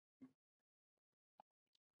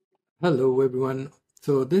Hello everyone.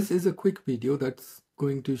 So this is a quick video that's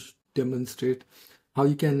going to demonstrate how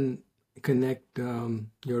you can connect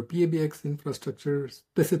your PABX infrastructure,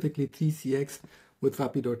 specifically 3CX, with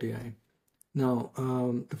Vapi.ai. Now,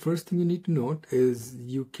 the first thing you need to note is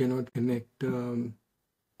you cannot connect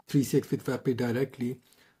 3CX with Vapi directly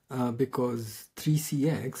because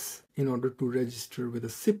 3CX, in order to register with a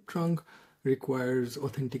SIP trunk, requires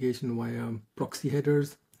authentication via proxy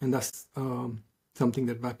headers, and that's something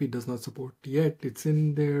that Vapi does not support yet. It's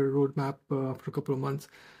in their roadmap for a couple of months,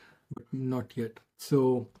 but not yet.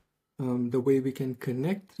 So the way we can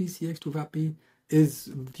connect 3CX to Vapi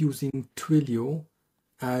is using Twilio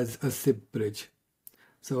as a SIP bridge.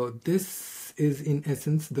 So this is in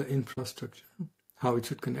essence the infrastructure, how it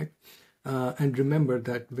should connect. And remember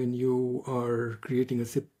that when you are creating a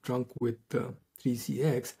SIP trunk with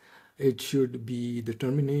 3CX, it should be the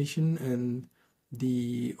termination and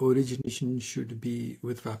the origination should be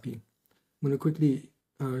with Vapi. I'm going to quickly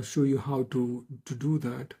show you how to do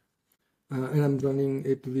that. And I'm running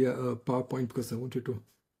it via a PowerPoint because I wanted to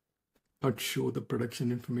not show the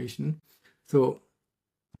production information. So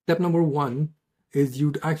step number one is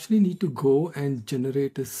you'd actually need to go and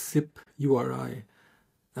generate a SIP URI.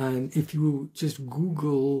 And if you just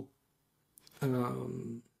Google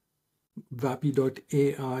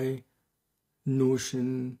Vapi.ai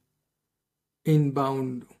Notion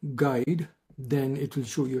inbound guide, then it will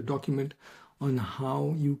show you a document on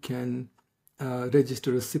how you can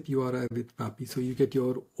register a SIP URI with Vapi. So you get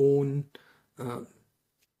your own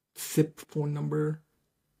SIP phone number,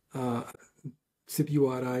 SIP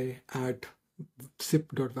URI at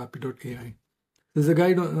sip.vapi.ai. There's a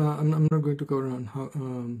guide on, I'm not going to cover on how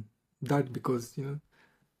that because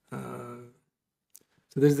so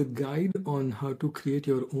there's a guide on how to create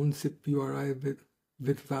your own SIP URI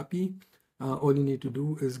with Vapi. All you need to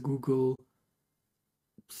do is Google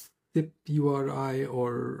SIP URI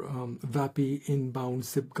or Vapi inbound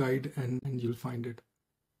SIP guide, and you'll find it.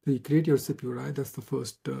 So you create your SIP URI. That's the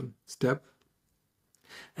first step,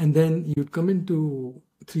 and then you'd come into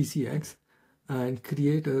 3CX and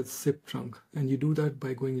create a SIP trunk, and you do that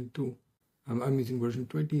by going into I'm using version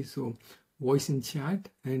 20, so voice in chat,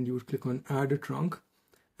 and you would click on add a trunk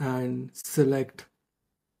and select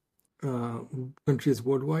country as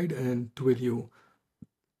worldwide and Twilio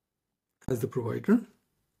as the provider.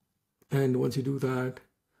 And once you do that,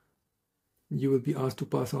 you will be asked to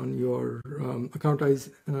pass on your account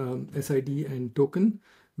SID and token,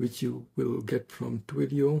 which you will get from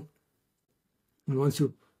Twilio. And once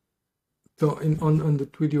you on the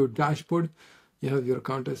Twilio dashboard, you have your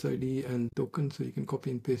account SID and token, so you can copy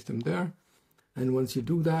and paste them there. And once you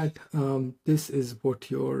do that, this is what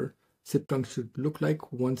your SIP trunk should look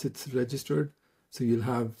like once it's registered. So you'll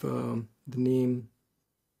have the name,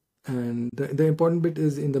 and the important bit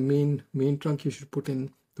is in the main trunk, you should put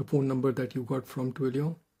in the phone number that you got from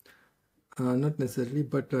Twilio. Not necessarily,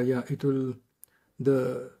 but yeah, it will,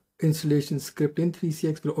 the installation script in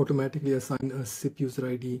 3CX will automatically assign a SIP user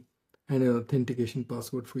ID and an authentication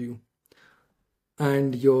password for you.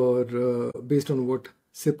 And your based on what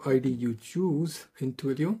SIP ID you choose in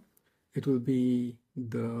Twilio, it will be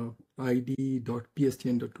the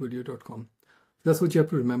id.pstn.twilio.com. That's what you have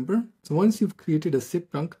to remember. So once you've created a SIP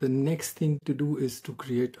trunk, the next thing to do is to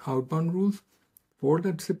create outbound rules for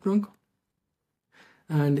that SIP trunk.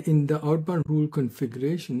 And in the outbound rule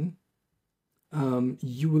configuration,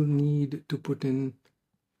 you will need to put in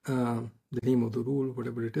the name of the rule,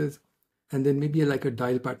 whatever it is, and then maybe like a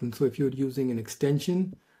dial pattern. So if you're using an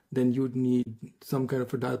extension, then you'd need some kind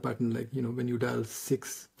of a dial pattern, like, you know, when you dial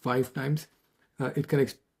 5 times, it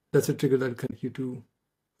connects. That's a trigger that will connect you to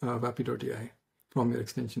Vapi.ai from your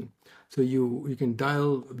extension. So you can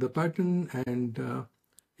dial the pattern, and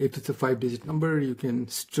if it's a 5-digit number, you can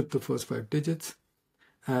strip the first 5 digits.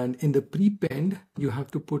 And in the prepend, you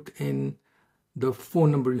have to put in the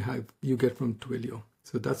phone number you get from Twilio.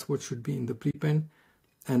 So that's what should be in the prepend,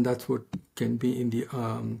 and that's what can be in the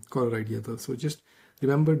caller ID as well. So just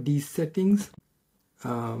remember these settings.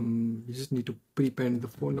 You just need to prepend the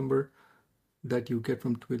phone number that you get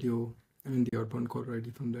from Twilio and the outbound caller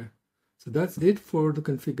ID from there. So that's it for the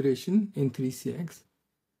configuration in 3CX.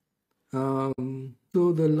 So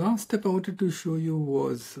the last step I wanted to show you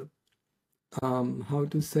was how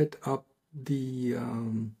to set up the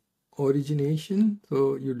origination.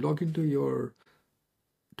 So you log into your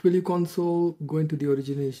Twilio console, go into the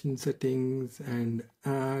origination settings and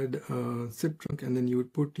add a SIP trunk, and then you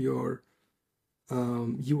would put your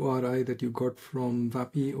URI that you got from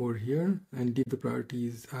Vapi over here and leave the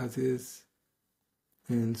priorities as is.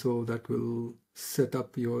 And so that will set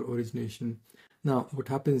up your origination. Now, what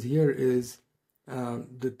happens here is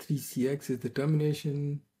The 3CX is the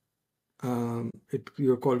termination.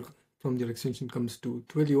 Your call from your extension comes to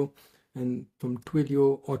Twilio, and from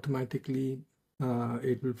Twilio automatically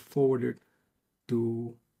it will forward it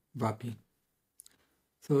to Vapi.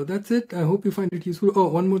 So that's it. I hope you find it useful. Oh,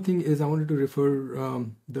 one more thing is I wanted to refer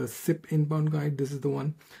the SIP inbound guide. This is the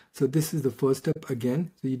one. So this is the first step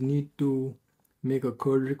again. So you need to make a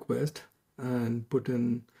curl request and put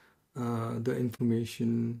in the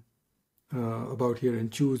information about here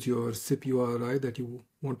and choose your SIP URI that you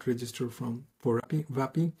want to register from for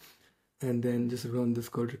Vapi, and then just run this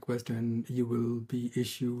curl request and you will be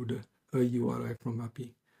issued a URI from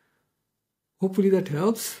Vapi. Hopefully that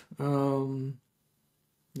helps.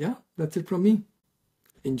 Yeah, that's it from me.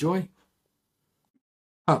 Enjoy.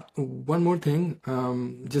 One more thing.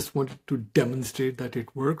 Just wanted to demonstrate that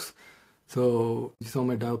it works. So you saw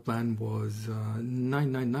my dial plan was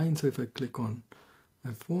 999. So if I click on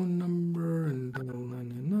my phone number and dial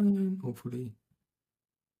 999, hopefully.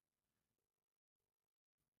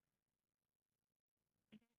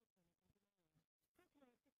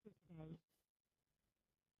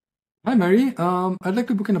 Hi, Mary. I'd like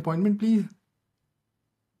to book an appointment, please.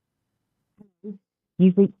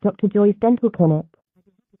 You've reached Dr. Joy's Dental Clinic.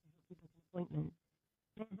 Appointment.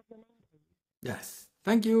 Yes.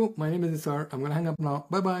 Thank you. My name is Isar. I'm going to hang up now.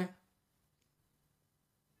 Bye-bye.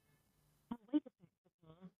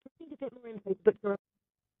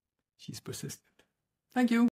 She's persistent. Thank you.